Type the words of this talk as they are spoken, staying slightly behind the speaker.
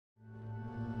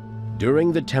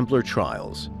During the Templar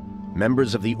trials,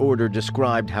 members of the order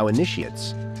described how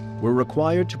initiates were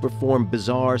required to perform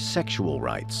bizarre sexual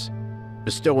rites,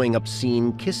 bestowing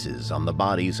obscene kisses on the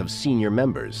bodies of senior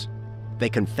members. They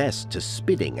confessed to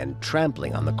spitting and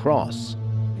trampling on the cross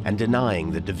and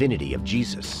denying the divinity of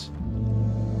Jesus.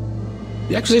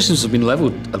 The accusations that have been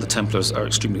leveled at the Templars are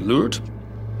extremely lurid,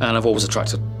 and have always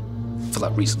attracted, for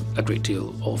that reason, a great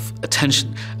deal of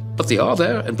attention. But they are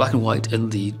there in black and white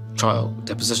in the trial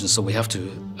depositions, so we have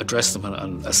to address them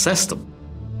and assess them.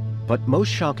 But most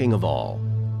shocking of all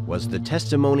was the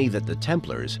testimony that the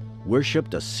Templars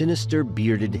worshipped a sinister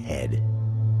bearded head.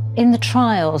 In the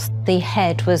trials, the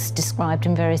head was described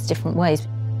in various different ways.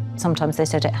 Sometimes they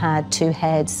said it had 2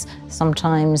 heads.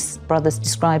 Sometimes brothers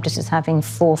described it as having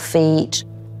 4 feet.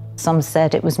 Some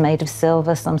said it was made of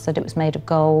silver, some said it was made of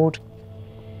gold.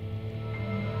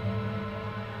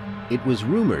 It was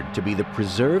rumored to be the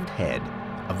preserved head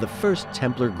of the first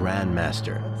Templar Grand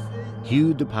Master,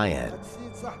 Hugh de Payens.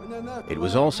 It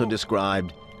was also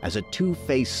described as a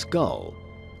 2-faced skull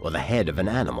or the head of an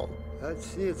animal.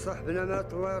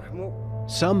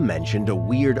 Some mentioned a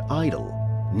weird idol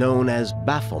known as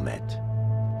Baphomet.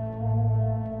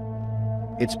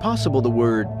 It's possible the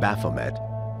word Baphomet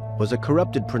was a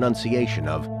corrupted pronunciation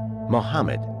of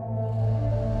Mohammed.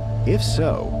 If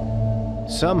so,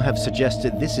 some have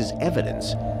suggested this is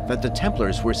evidence that the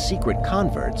Templars were secret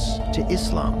converts to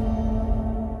Islam.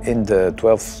 In the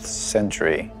 12th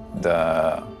century,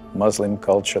 the Muslim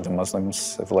culture, the Muslim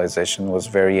civilization was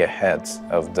very ahead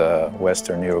of the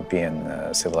Western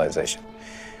European civilization.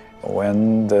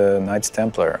 When the Knights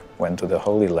Templar went to the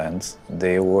Holy Land,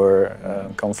 they were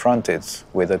confronted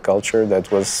with a culture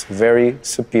that was very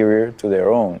superior to their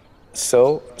own.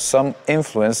 So some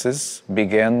influences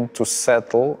began to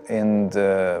settle in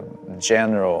the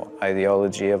general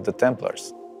ideology of the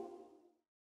Templars.